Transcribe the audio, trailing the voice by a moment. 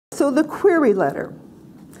So the query letter,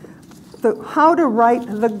 how to write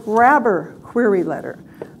the grabber query letter.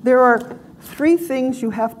 There are 3 things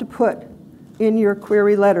you have to put in your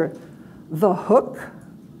query letter: the hook,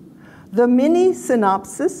 the mini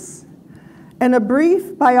synopsis, and a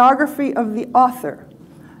brief biography of the author.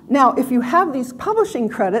 Now, if you have these publishing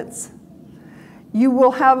credits, you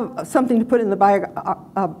will have something to put in the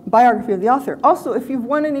biography of the author. Also, if you've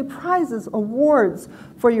won any prizes, awards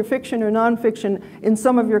for your fiction or nonfiction in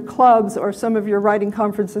some of your clubs or some of your writing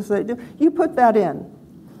conferences that you do, you put that in,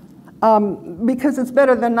 because it's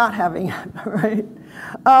better than not having it, right?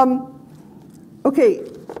 Okay,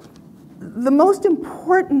 the most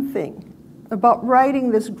important thing about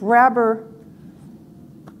writing this grabber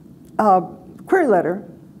query letter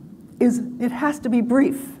is it has to be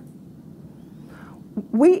brief.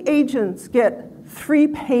 We agents get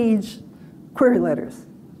 3-page query letters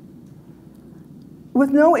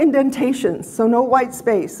with no indentations, so no white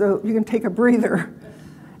space, so you can take a breather.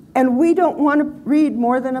 And we don't want to read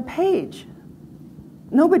more than a page.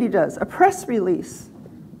 Nobody does. A press release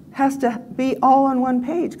has to be all on 1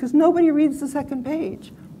 page because nobody reads the 2nd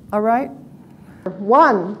page, all right?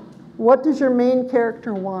 1, what does your main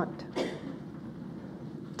character want?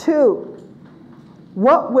 2,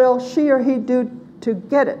 what will she or he do to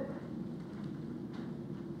get it?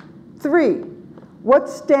 3, what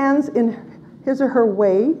stands in his or her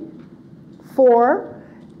way? 4,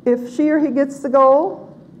 if she or he gets the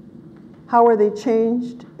goal, how are they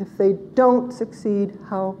changed? If they don't succeed,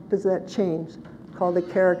 how does that change? Called the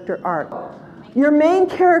character arc. Your main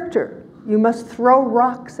character, you must throw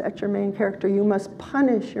rocks at your main character. You must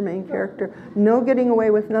punish your main character. No getting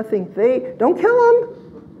away with nothing. Don't kill them,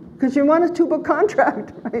 because you want a 2-book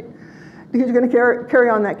contract, right? Because you're going to carry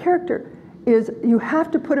on that character, is you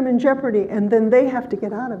have to put them in jeopardy, and then they have to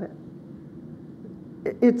get out of it.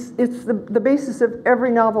 It's the basis of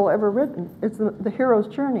every novel ever written. It's the hero's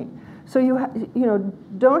journey. So you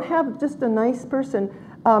don't have just a nice person.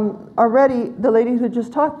 Already, the lady who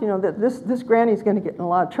just talked, that this granny's going to get in a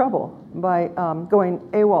lot of trouble by going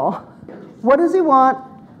AWOL. What does he want?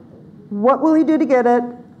 What will he do to get it?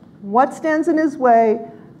 What stands in his way?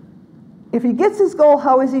 If he gets his goal,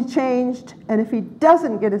 how is he changed? And if he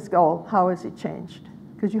doesn't get his goal, how is he changed?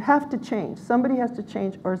 Because you have to change. Somebody has to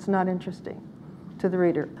change, or it's not interesting to the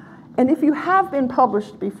reader. And if you have been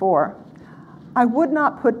published before, I would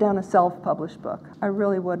not put down a self-published book. I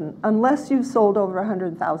really wouldn't, unless you've sold over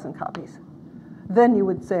 100,000 copies. Then you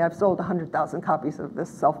would say, I've sold 100,000 copies of this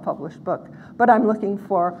self-published book. But I'm looking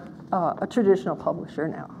for a traditional publisher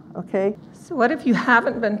now, okay? So what if you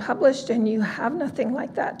haven't been published and you have nothing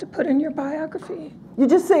like that to put in your biography? You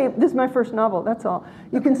just say, this is my first novel, that's all.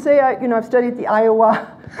 You can say, I've studied at the Iowa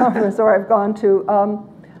conference, or I've gone to,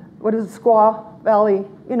 Squaw Valley,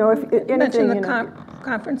 if anything. Mention the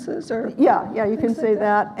conferences, or? Yeah, you can say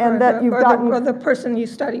that. And that you've gotten. Or the person you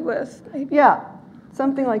study with, maybe. Yeah,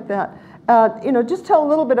 something like that. Just tell a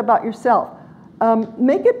little bit about yourself.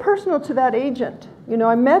 Make it personal to that agent.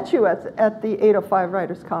 I met you at the 805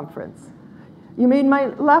 Writers Conference. You made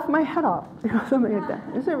laugh my head off, something like that.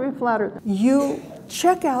 Isn't it really flattering? You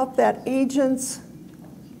check out that agent's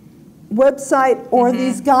website or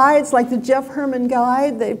these guides, like the Jeff Herman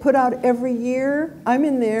guide they put out every year. I'm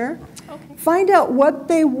in there. Okay. Find out what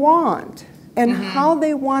they want and how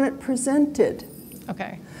they want it presented.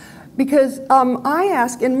 Okay. Because I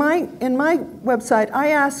ask, in my website,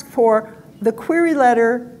 I ask for the query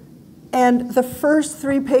letter and the first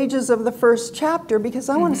 3 pages of the first chapter, because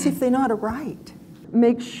I want to see if they know how to write.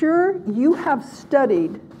 Make sure you have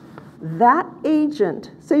studied that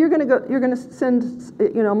agent. Say you're going to send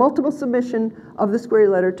multiple submission of this query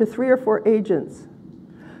letter to 3 or 4 agents.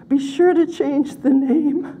 Be sure to change the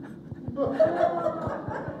name,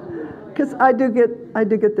 because I do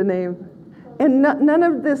get the name, and none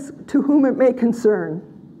of this to whom it may concern,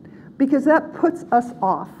 because that puts us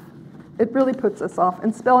off. It really puts us off.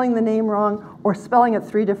 And spelling the name wrong or spelling it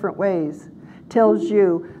 3 different ways tells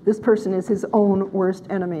you this person is his own worst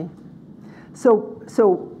enemy. So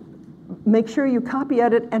make sure you copy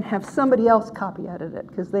edit and have somebody else copy edit it,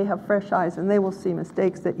 because they have fresh eyes and they will see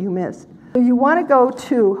mistakes that you missed. So you want to go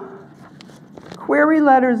to Query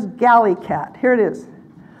Letters Galley Cat. Here it is.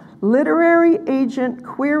 Literary Agent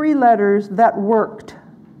Query Letters That Worked.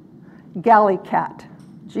 Galley Cat.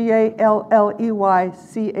 G-A-L-L-E-Y-C-A-T.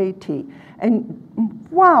 And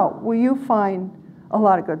wow, will you find a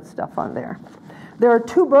lot of good stuff on there. There are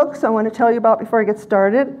 2 books I want to tell you about before I get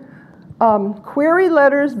started. Query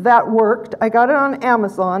Letters That Worked. I got it on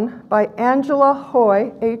Amazon by Angela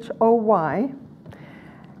Hoy, H-O-Y.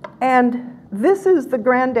 And this is the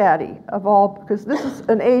granddaddy of all, because this is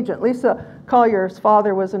an agent, Lisa Collier's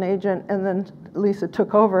father was an agent, and then Lisa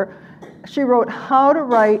took over. She wrote how to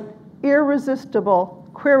write irresistible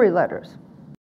query letters.